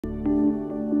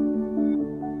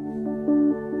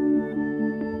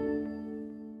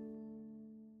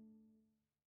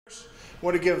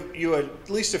want to give you at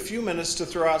least a few minutes to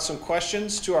throw out some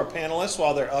questions to our panelists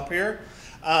while they're up here.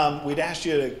 We'd ask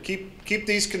you to keep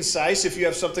these concise. If you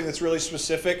have something that's really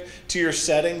specific to your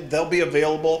setting, they'll be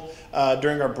available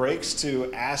during our breaks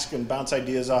to ask and bounce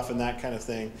ideas off and that kind of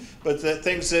thing. But the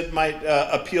things that might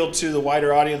appeal to the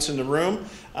wider audience in the room,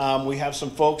 we have some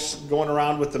folks going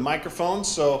around with the microphones.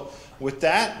 So with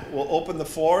that, we'll open the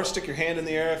floor. Stick your hand in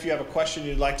the air if you have a question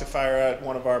you'd like to fire at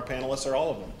one of our panelists or all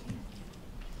of them.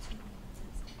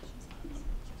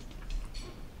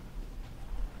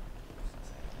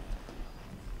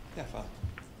 Yeah, Father.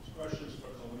 Questions for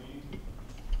Colleen.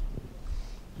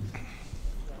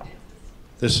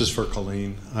 This is for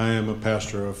Colleen. I am a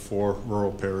pastor of 4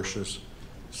 rural parishes.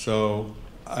 So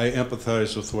I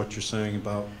empathize with what you're saying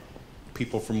about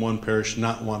people from one parish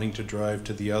not wanting to drive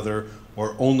to the other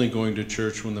or only going to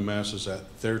church when the Mass is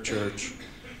at their church.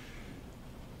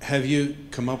 Have you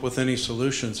come up with any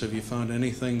solutions? Have you found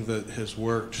anything that has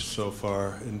worked so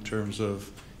far in terms of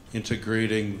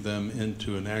integrating them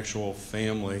into an actual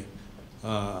family,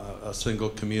 a single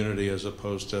community, as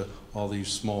opposed to all these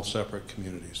small separate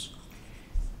communities?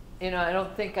 You know, I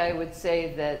don't think I would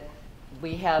say that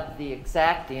we have the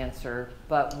exact answer,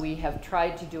 but we have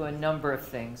tried to do a number of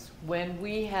things. When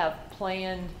we have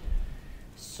planned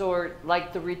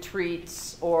like the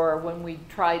retreats, or when we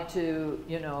tried to,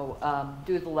 you know,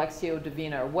 do the Lectio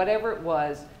Divina or whatever it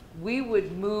was, we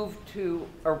would move to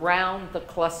around the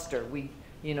cluster. We,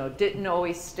 you know, didn't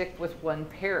always stick with one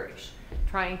parish,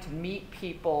 trying to meet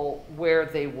people where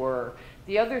they were.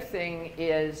 The other thing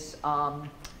is,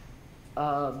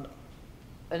 another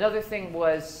thing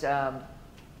was,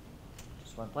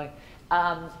 just one blank,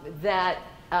 that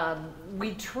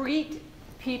we treat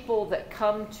people that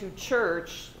come to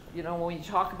church, you know, when we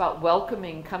talk about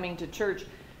welcoming coming to church,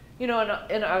 you know,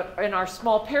 in our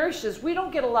small parishes, we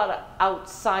don't get a lot of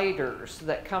outsiders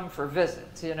that come for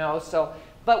visits, you know, so,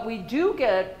 but we do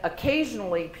get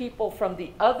occasionally people from the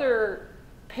other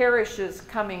parishes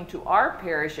coming to our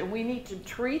parish, and we need to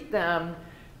treat them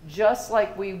just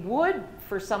like we would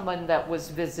for someone that was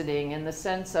visiting, in the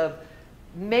sense of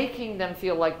making them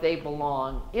feel like they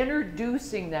belong,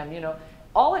 introducing them, you know.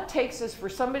 All it takes is for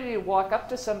somebody to walk up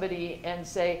to somebody and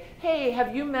say, hey,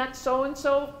 have you met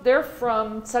so-and-so? They're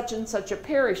from such and such a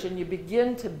parish, and you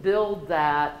begin to build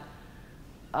that,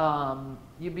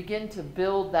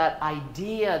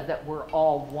 idea that we're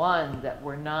all one, that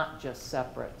we're not just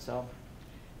separate. So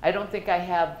I don't think I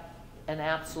have an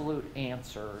absolute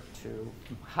answer to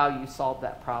how you solve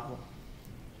that problem.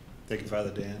 Thank you,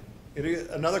 Father Dan.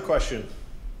 Another question?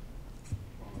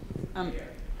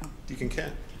 Deacon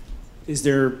Kent. Is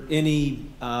there any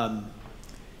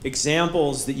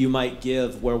examples that you might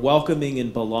give where welcoming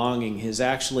and belonging has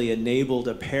actually enabled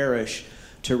a parish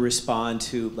to respond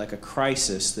to like a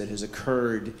crisis that has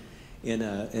occurred in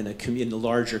a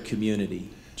larger community?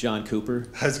 John Cooper.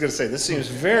 I was going to say, this seems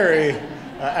very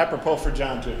apropos for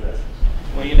John to address.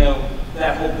 Well, you know,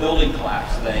 that whole building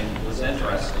collapse thing was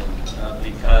interesting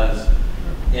because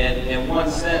in one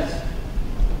sense,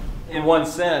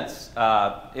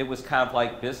 it was kind of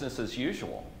like business as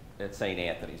usual at St.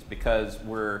 Anthony's, because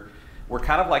we're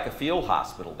kind of like a field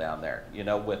hospital down there. You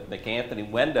know, with McAnthony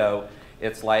Window,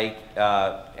 it's like,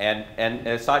 and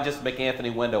it's not just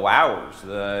McAnthony Window hours.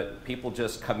 The people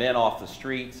just come in off the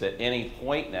streets at any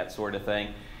point and that sort of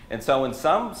thing. And so in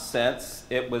some sense,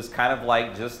 it was kind of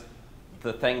like just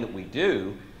the thing that we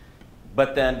do.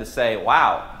 But then to say,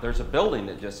 wow, there's a building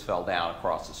that just fell down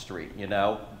across the street, you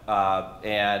know,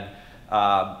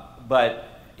 but,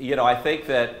 you know, I think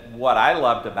that what I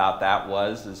loved about that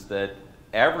is that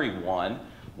everyone,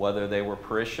 whether they were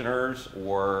parishioners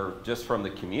or just from the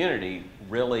community,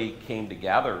 really came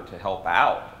together to help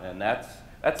out. And that's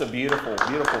a beautiful,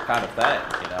 beautiful kind of thing,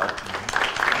 you know.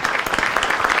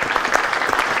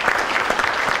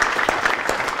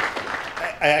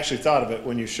 I actually thought of it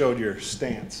when you showed your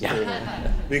stance. Yeah.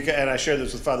 And I shared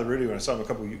this with Father Rudy when I saw him a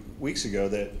couple weeks ago,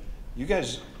 that you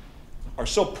guys are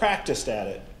so practiced at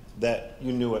it that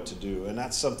you knew what to do. And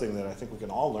that's something that I think we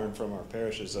can all learn from our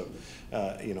parishes of,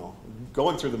 you know,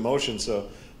 going through the motions so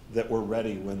that we're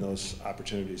ready when those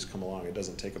opportunities come along. It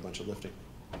doesn't take a bunch of lifting.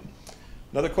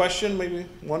 Another question, maybe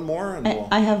one more? And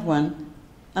I have one.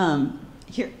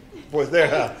 Here. Boy,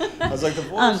 there. I was like, the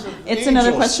voice of It's angels.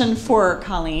 Another question for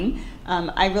Colleen.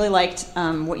 I really liked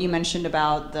what you mentioned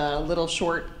about the little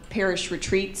short parish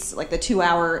retreats, like the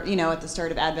 2-hour, you know, at the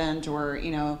start of Advent, or,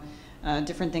 you know,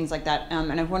 different things like that.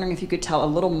 And I'm wondering if you could tell a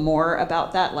little more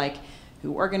about that, like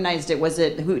who organized it? Was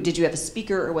it, did you have a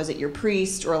speaker, or was it your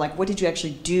priest, or like what did you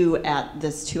actually do at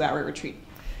this 2-hour retreat?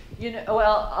 You know,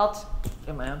 well,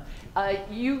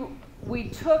 we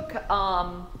took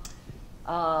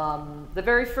The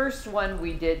very first one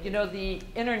we did, you know, the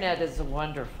internet is a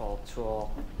wonderful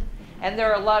tool. And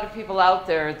there are a lot of people out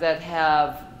there that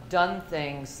have done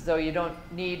things, though you don't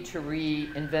need to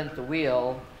reinvent the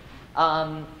wheel.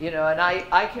 You know, and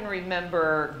I can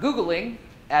remember Googling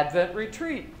Advent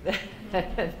Retreat.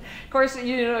 Of course,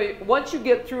 you know, once you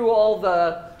get through all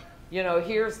the, you know,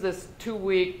 here's this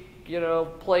 2-week, you know,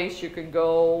 place you can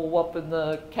go up in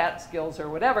the Catskills or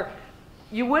whatever,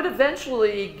 you would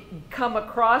eventually come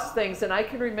across things. And I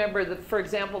can remember that, for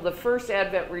example, the first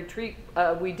Advent Retreat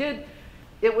we did,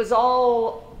 it was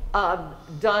all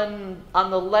done on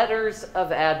the letters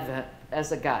of Advent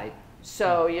as a guide.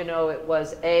 So, you know, it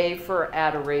was A for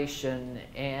adoration,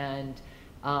 and,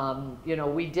 you know,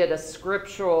 we did a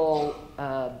scriptural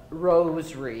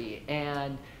rosary.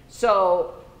 And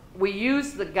so we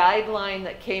used the guideline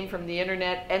that came from the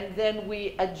internet, and then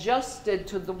we adjusted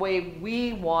to the way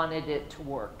we wanted it to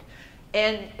work.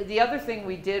 And the other thing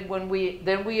we did when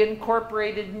we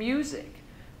incorporated music.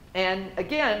 And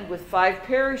again, with 5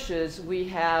 parishes, we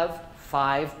have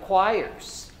 5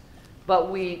 choirs.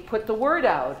 But we put the word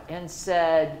out and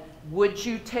said, would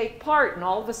you take part? And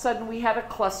all of a sudden we had a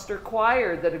cluster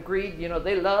choir that agreed, you know,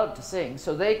 they love to sing.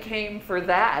 So they came for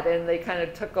that, and they kind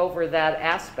of took over that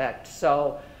aspect.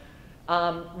 So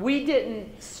we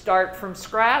didn't start from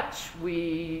scratch.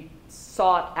 We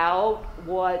sought out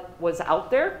what was out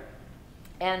there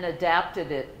and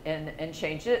adapted it and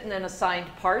changed it, and then assigned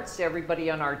parts to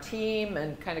everybody on our team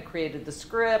and kind of created the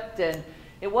script. And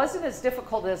it wasn't as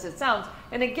difficult as it sounds.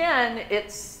 And again,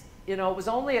 it's, you know, it was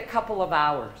only a couple of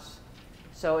hours.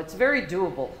 So it's very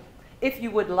doable. If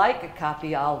you would like a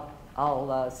copy, I'll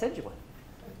send you one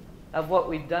of what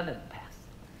we've done in the past.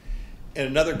 And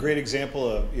another great example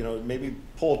of, you know, maybe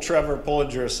pull Trevor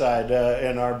Pullinger aside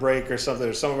in our break or something,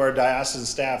 or some of our diocesan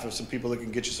staff of some people that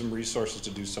can get you some resources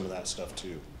to do some of that stuff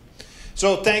too.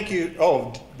 So thank you.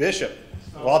 Oh, Bishop.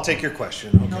 Well, I'll take your question.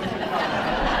 Okay.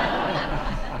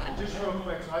 Just real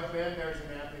quick, so I've been there to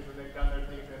Anthony's where they've done their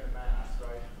thing in the Mass,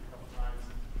 right?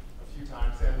 A few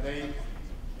times,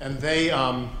 and they,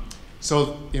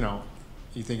 so, you know,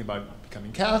 you think about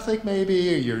becoming Catholic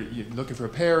maybe, or you're looking for a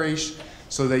parish.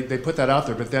 So they put that out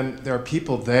there, but then there are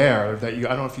people there that I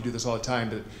don't know if you do this all the time,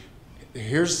 but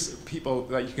here's people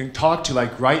that you can talk to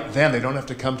like right then. They don't have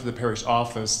to come to the parish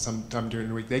office sometime during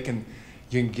the week.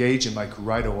 You engage them like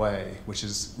right away, which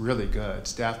is really good.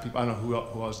 Staff people, I don't know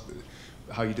who else,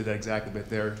 how you did that exactly, but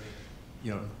they're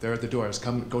at the doors.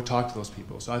 Go talk to those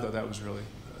people. So I thought that was really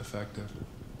effective.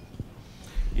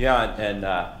 Yeah, and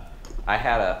I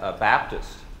had a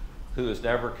Baptist who has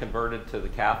never converted to the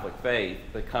Catholic faith,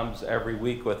 but comes every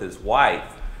week with his wife,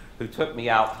 who took me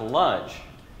out to lunch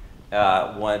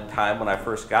one time when I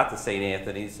first got to St.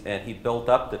 Anthony's, and he built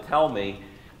up to tell me,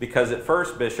 because at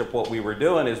first, Bishop, what we were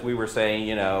doing is we were saying,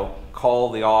 you know, call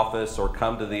the office or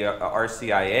come to the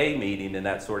RCIA meeting and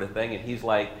that sort of thing, and he's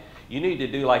like, you need to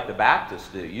do like the Baptists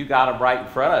do. You got them right in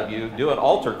front of you, do an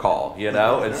altar call, you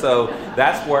know? And so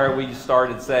that's where we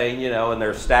started saying, you know, and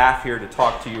there's staff here to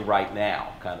talk to you right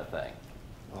now, kind of thing.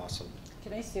 Awesome.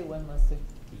 Can I say one last thing?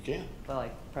 You can. Well,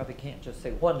 I probably can't just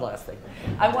say one last thing.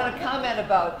 I want to comment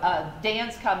about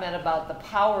Dan's comment about the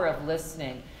power of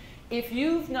listening. If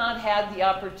you've not had the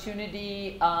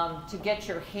opportunity to get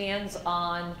your hands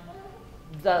on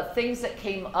the things that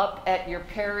came up at your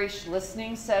parish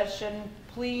listening session,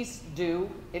 please do,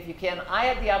 if you can. I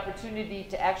had the opportunity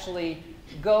to actually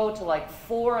go to like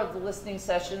 4 of the listening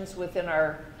sessions within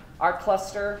our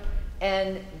cluster,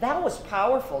 and that was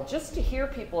powerful. Just to hear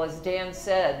people, as Dan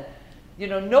said, you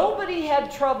know, nobody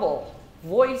had trouble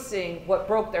voicing what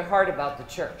broke their heart about the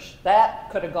church. That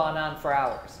could have gone on for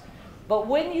hours. But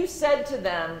when you said to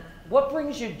them, what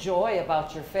brings you joy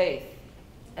about your faith?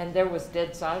 And there was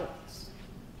dead silence.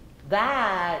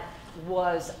 That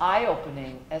was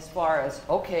eye-opening as far as,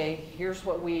 okay, here's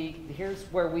where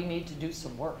we need to do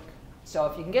some work. So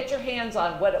if you can get your hands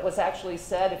on what it was actually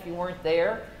said, if you weren't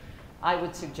there, I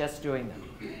would suggest doing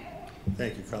that.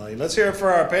 Thank you, Colleen. Let's hear it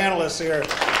for our panelists here.